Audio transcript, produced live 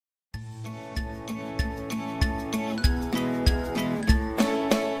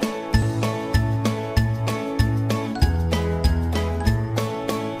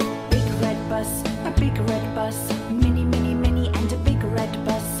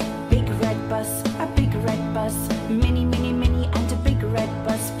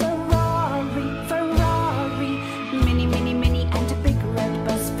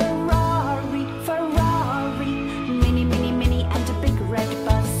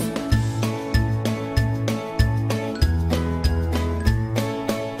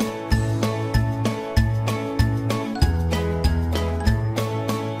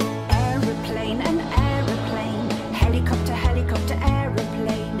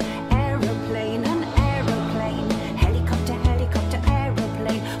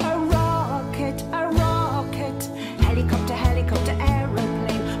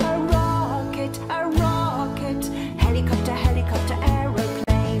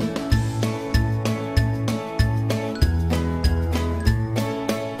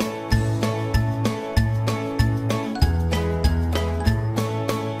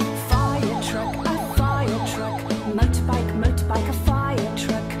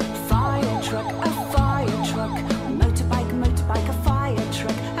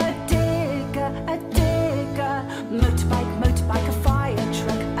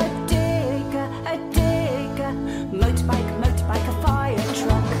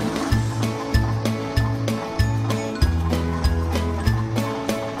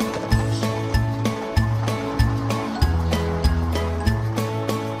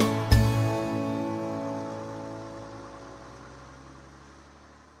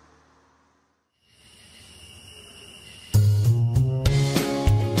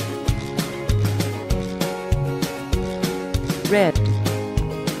red,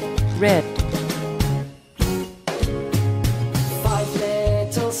 red. Five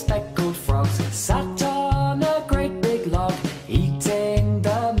little speckled frogs sat on a great big log, eating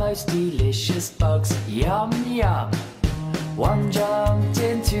the most delicious bugs. Yum, yum. One jumped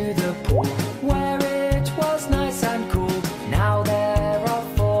into the pool where it was nice and cool. Now there are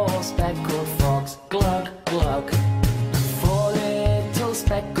four speckled frogs. Glug, glug. Four little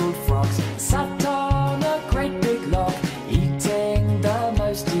speckled frogs sat on a great big log, eating the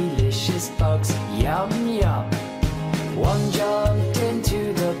most delicious bugs. Yum, yum. One jumped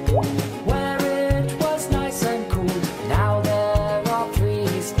into the pool where it was nice and cool. Now there are three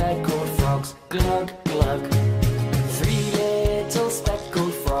speckled frogs. Glug, glug. Three little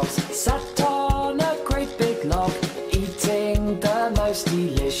speckled frogs sat on a great big log, eating the most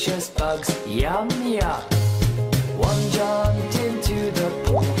delicious bugs. Yum, yum. One jumped into the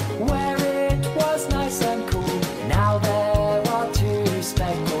pool where it was nice and cool. Now there are two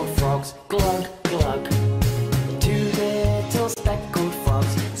speckled frogs. Glug, glug. Two little speckled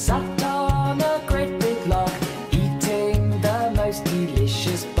frogs sat on a great big log, eating the most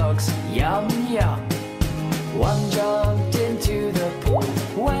delicious bugs. Yum, yum. One jumped into the pool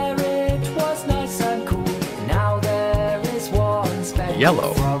where it was nice and cool. Now there is one speckled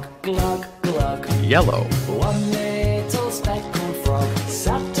Yellow. frog. Glug, glug. Yellow. One little speckled frog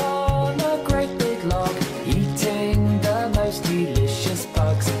sat on a great big log, eating the most delicious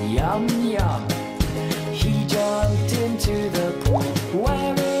bugs. Yum, yum. He jumped into the pool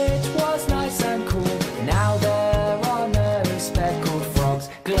where it was nice and cool. Now there are no speckled frogs.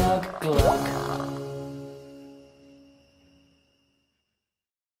 Glug, glug.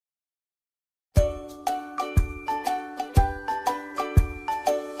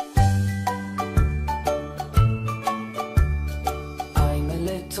 I'm a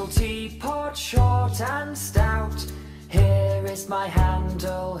little teapot, short and stout. Here is my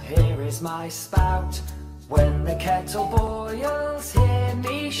handle, here is my spout. When the kettle boils, hear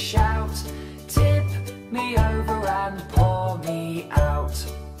me shout. Tip me over and pour me out.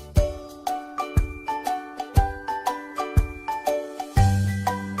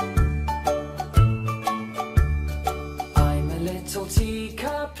 I'm a little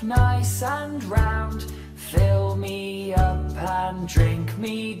teacup, nice and round. Fill me up and drink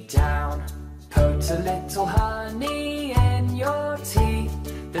me down. Put a little honey in your tea.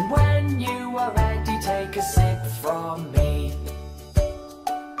 Then when you are ready, take a sip from me.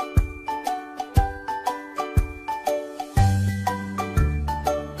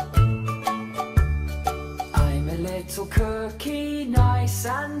 I'm a little cookie, nice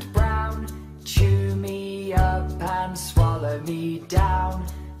and brown. Chew me up and swallow me down.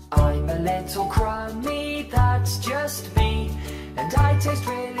 I'm a little crummy, that's just me, and I taste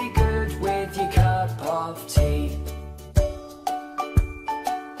really good with your cup of tea.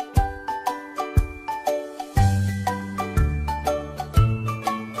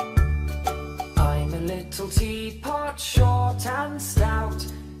 I'm a little teapot, short and stout.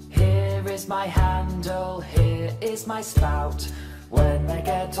 Here is my handle, here is my spout. When I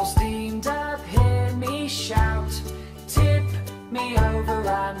get all steamed up, hear me shout. Tip me over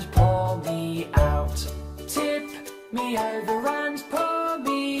and pour me out. Tip me over and pour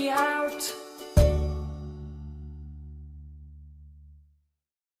me out.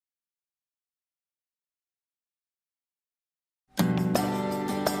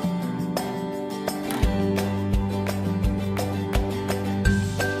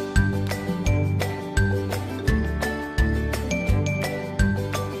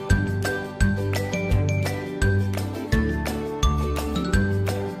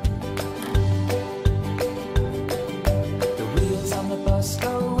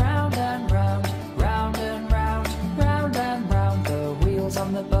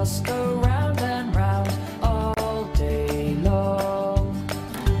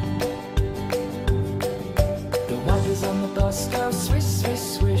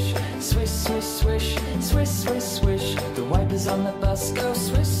 On the bus go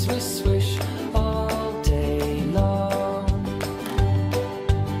swish, swish, swish all day long.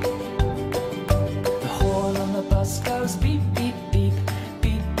 The horn on the bus goes beep, beep, beep,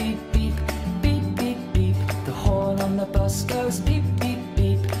 beep, beep, beep, beep, beep, beep. The horn on the bus goes beep, beep,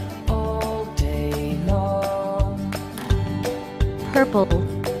 beep all day long. Purple,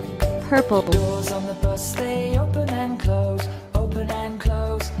 purple. Doors on the bus, they open and close, open and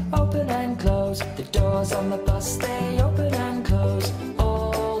close, open and close. The doors on the bus, they open and close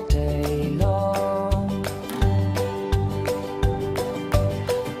all day long.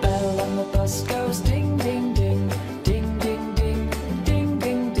 The bell on the bus goes ding, ding, ding, ding, ding, ding, ding,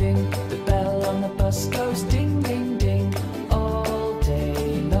 ding, ding. The bell on the bus goes ding, ding, ding all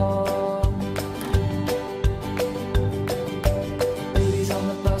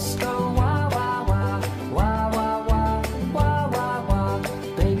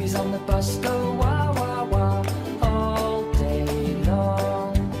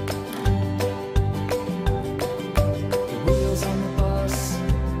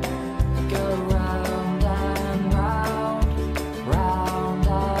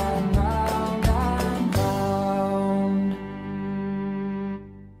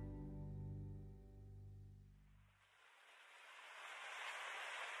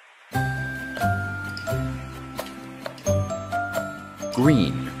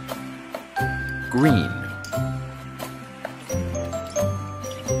green, green.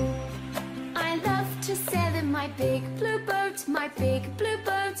 I love to sail in my big blue boat, my big blue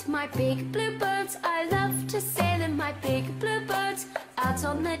boat, my big blue boat. I love to sail in my big blue boat out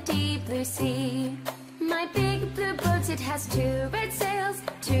on the deep blue sea. My big blue boat, it has two red sails,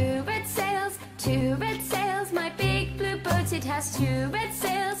 two red sails, two red sails. My big blue boat, it has two red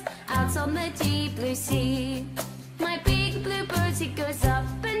sails out on the deep blue sea. My big blue boat, it goes up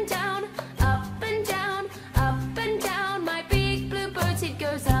and down, up and down, up and down. My big blue boat, it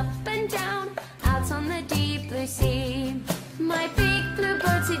goes up and down out on the deep blue sea. My big blue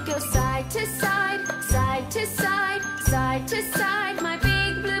boat, it goes side to side, side to side, side to side. My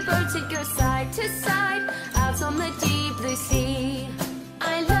big blue boat, it goes side to side out on the deep blue sea.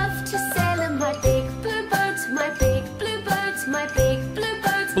 I love to sail in my big blue boat, my big blue boat, my big blue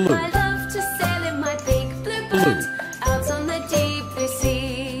boat. Blue. I love